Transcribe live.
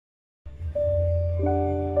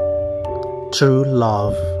True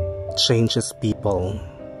love changes people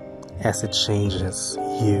as it changes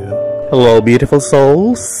you. Hello, beautiful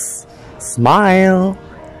souls. Smile.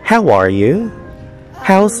 How are you?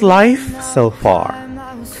 How's life so far?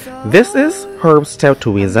 This is Herb's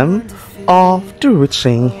Taoism of the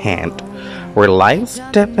Reaching Hand, where life's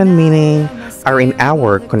depth and meaning are in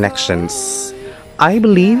our connections. I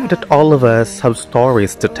believe that all of us have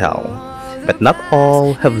stories to tell, but not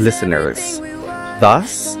all have listeners.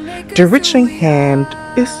 Thus, the Reaching Hand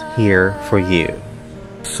is here for you.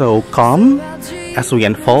 So come as we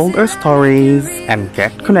unfold our stories and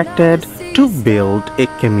get connected to build a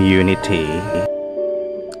community.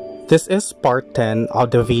 This is part 10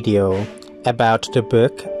 of the video about the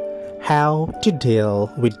book How to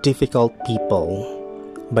Deal with Difficult People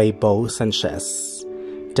by Bo Sanchez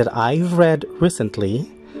that I've read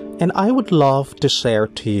recently and I would love to share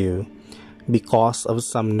to you because of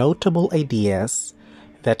some notable ideas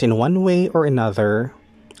that in one way or another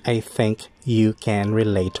I think you can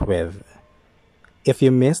relate with. If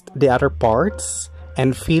you missed the other parts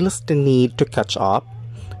and feels the need to catch up,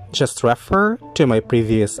 just refer to my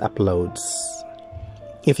previous uploads.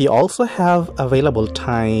 If you also have available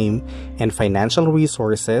time and financial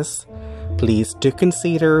resources, please do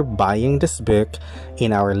consider buying this book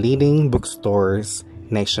in our leading bookstores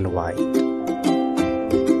nationwide.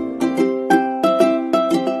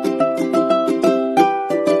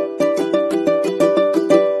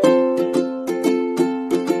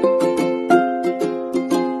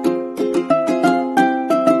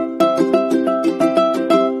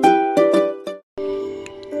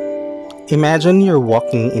 Imagine you're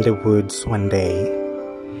walking in the woods one day.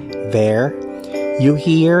 There, you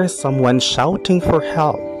hear someone shouting for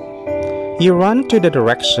help. You run to the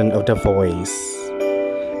direction of the voice,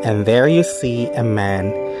 and there you see a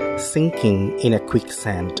man sinking in a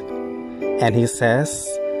quicksand. And he says,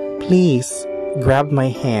 "Please, grab my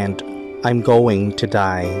hand, I'm going to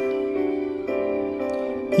die."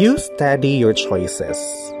 You study your choices.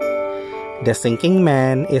 The sinking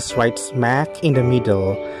man is right smack in the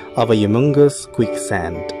middle of a humongous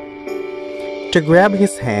quicksand. To grab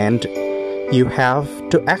his hand, you have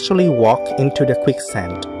to actually walk into the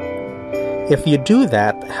quicksand. If you do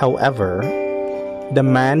that, however, the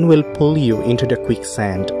man will pull you into the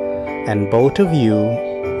quicksand and both of you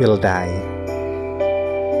will die.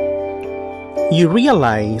 You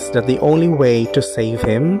realize that the only way to save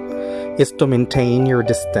him is to maintain your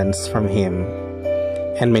distance from him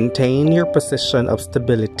and maintain your position of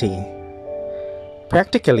stability.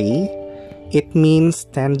 Practically, it means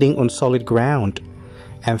standing on solid ground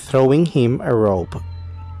and throwing him a rope.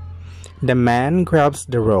 The man grabs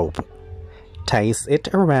the rope, ties it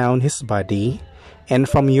around his body, and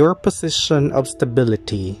from your position of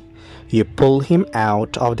stability, you pull him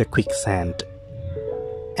out of the quicksand.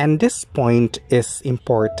 And this point is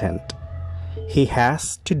important. He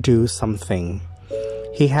has to do something.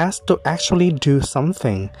 He has to actually do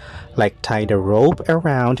something, like tie the rope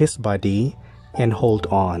around his body and hold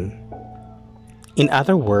on. In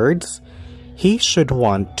other words, he should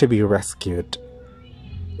want to be rescued.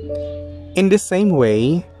 In the same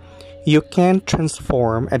way, you can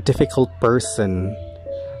transform a difficult person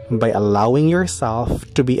by allowing yourself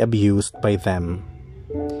to be abused by them.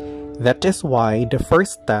 That is why the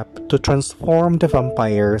first step to transform the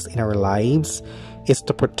vampires in our lives is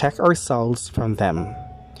to protect ourselves from them.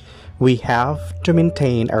 We have to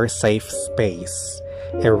maintain our safe space,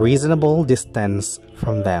 a reasonable distance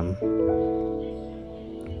from them.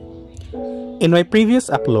 In my previous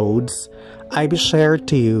uploads, I've shared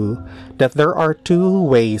to you that there are two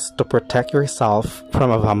ways to protect yourself from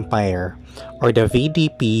a vampire, or the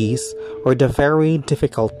VDPs, or the very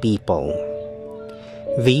difficult people.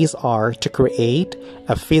 These are to create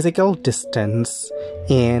a physical distance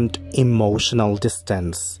and emotional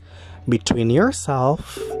distance between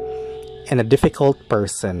yourself and a difficult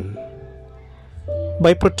person.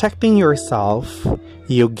 By protecting yourself,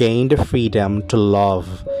 you gain the freedom to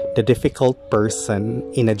love the difficult person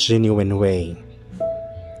in a genuine way.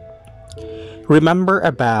 Remember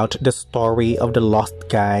about the story of the lost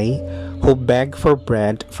guy who begged for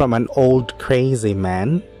bread from an old crazy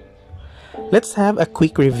man? Let's have a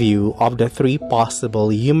quick review of the 3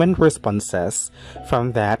 possible human responses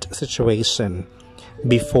from that situation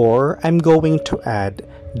before I'm going to add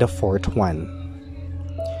the 4th one.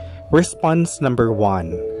 Response number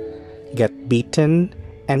 1. Get beaten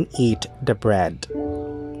and eat the bread.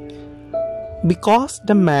 Because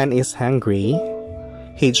the man is hungry,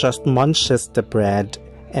 he just munches the bread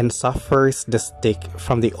and suffers the stick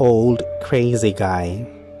from the old crazy guy.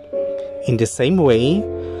 In the same way,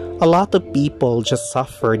 a lot of people just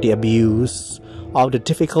suffer the abuse of the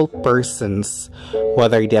difficult persons,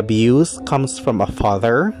 whether the abuse comes from a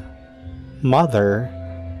father, mother,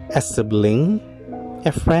 a sibling,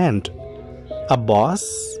 a friend, a boss,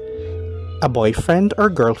 a boyfriend or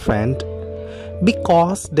girlfriend,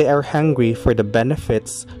 because they are hungry for the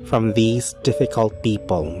benefits from these difficult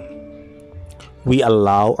people. We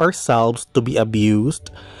allow ourselves to be abused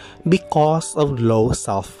because of low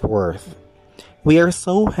self-worth. We are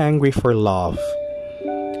so hungry for love.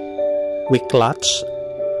 We clutch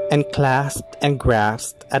and clasp and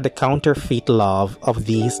grasp at the counterfeit love of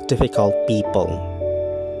these difficult people.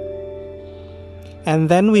 And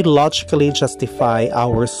then we logically justify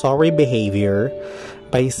our sorry behavior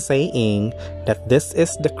by saying that this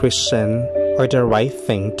is the Christian or the right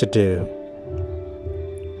thing to do.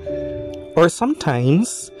 Or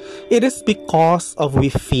sometimes, it is because of we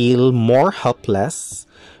feel more helpless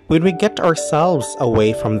when we get ourselves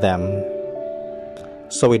away from them.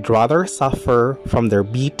 So we'd rather suffer from their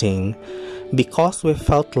beating because we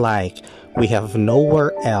felt like we have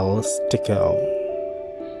nowhere else to go.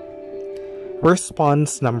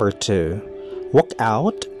 Response number 2. Walk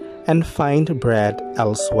out and find bread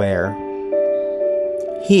elsewhere.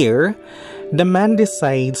 Here, the man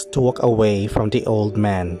decides to walk away from the old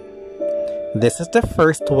man. This is the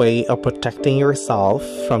first way of protecting yourself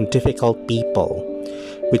from difficult people,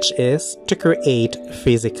 which is to create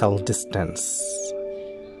physical distance.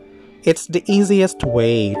 It's the easiest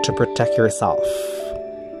way to protect yourself.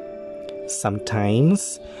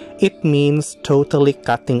 Sometimes, it means totally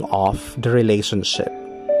cutting off the relationship.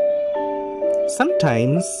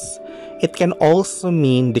 Sometimes, it can also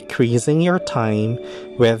mean decreasing your time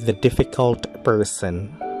with the difficult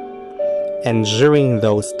person. And during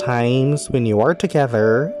those times when you are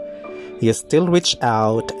together, you still reach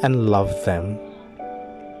out and love them.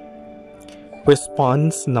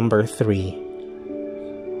 Response number 3.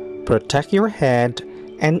 Protect your head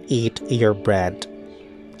and eat your bread.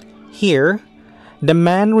 Here, the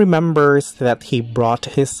man remembers that he brought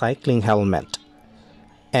his cycling helmet,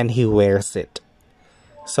 and he wears it.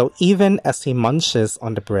 So even as he munches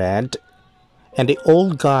on the bread, and the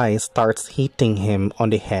old guy starts hitting him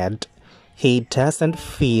on the head, he doesn't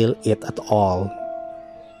feel it at all.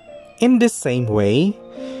 In the same way,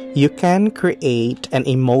 you can create an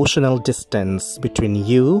emotional distance between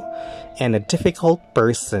you and a difficult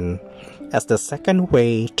person as the second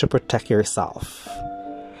way to protect yourself.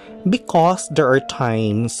 Because there are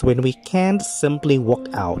times when we can't simply walk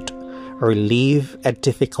out or leave a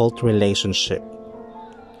difficult relationship.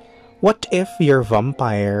 What if your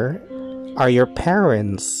vampire are your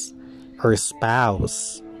parents, or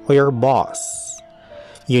spouse, or your boss?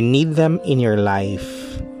 You need them in your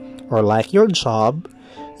life. Or like your job,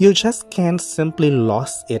 you just can't simply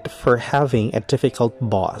lose it for having a difficult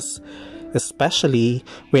boss, especially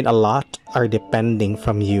when a lot are depending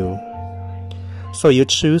from you. So you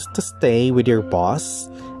choose to stay with your boss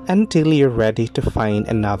until you're ready to find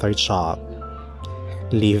another job.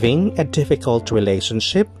 Leaving a difficult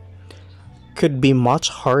relationship could be much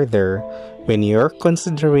harder when you're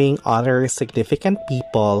considering other significant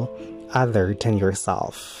people other than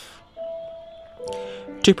yourself.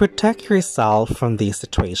 To protect yourself from this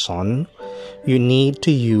situation, you need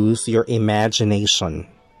to use your imagination.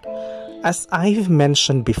 As I've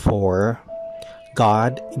mentioned before,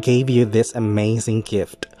 God gave you this amazing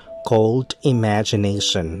gift called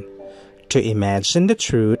imagination, to imagine the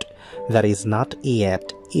truth that is not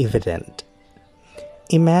yet evident.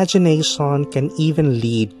 Imagination can even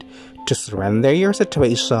lead to surrender your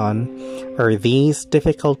situation or these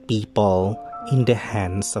difficult people in the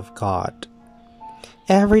hands of God.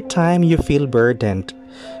 Every time you feel burdened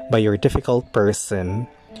by your difficult person,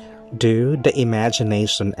 do the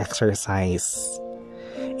imagination exercise.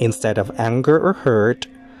 Instead of anger or hurt,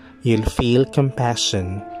 you'll feel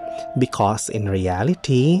compassion because in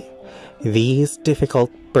reality, these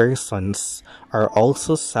difficult persons are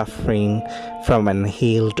also suffering from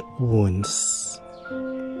unhealed wounds.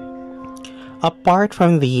 Apart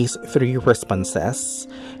from these 3 responses,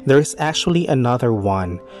 there is actually another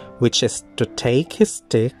one, which is to take his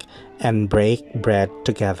stick and break bread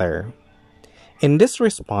together. In this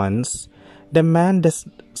response, the man does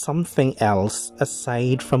something else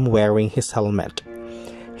aside from wearing his helmet.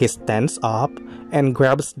 He stands up and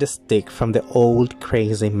grabs the stick from the old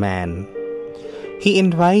crazy man. He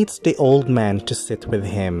invites the old man to sit with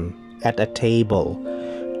him at a table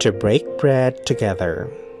to break bread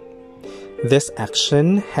together. This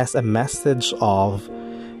action has a message of,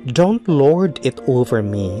 don't lord it over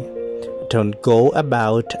me. Don't go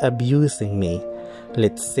about abusing me.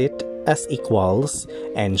 Let's sit as equals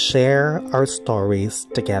and share our stories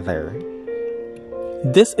together.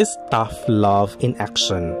 This is tough love in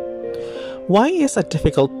action. Why is a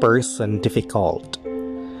difficult person difficult?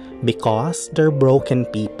 Because they're broken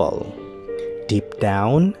people. Deep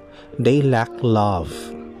down, they lack love.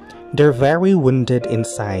 They're very wounded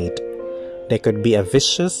inside. They could be a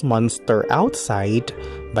vicious monster outside,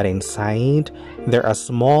 but inside, they're a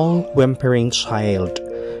small, whimpering child,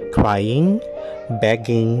 crying,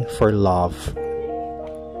 begging for love.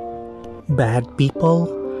 Bad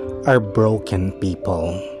people are broken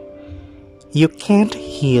people. You can't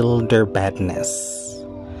heal their badness,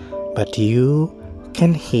 but you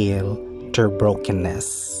can heal their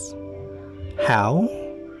brokenness. How?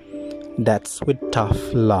 That's with tough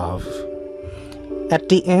love. At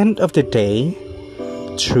the end of the day,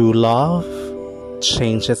 true love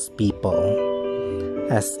changes people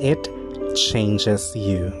as it changes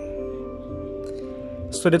you.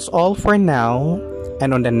 So that's all for now,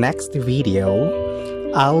 and on the next video,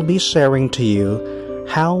 I'll be sharing to you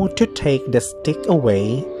how to take the stick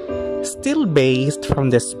away, still based from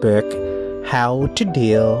this book, How to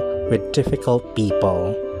Deal with Difficult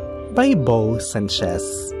People by Bo Sanchez.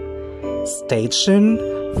 Stay tuned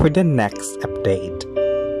for the next update.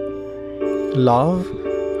 Love,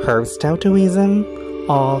 Herbs Taoism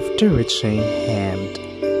of the Reaching Hand.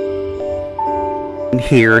 And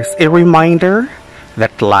here's a reminder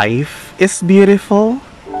that life is beautiful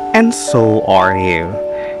and so are you.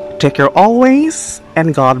 Take care always,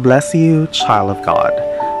 and God bless you, child of God.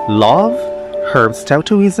 Love, Herbs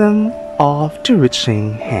Taoism of the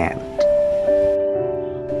Reaching Hand.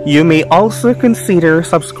 You may also consider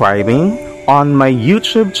subscribing on my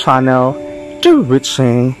YouTube channel, The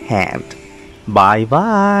Reaching Hand. Bye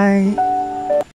bye!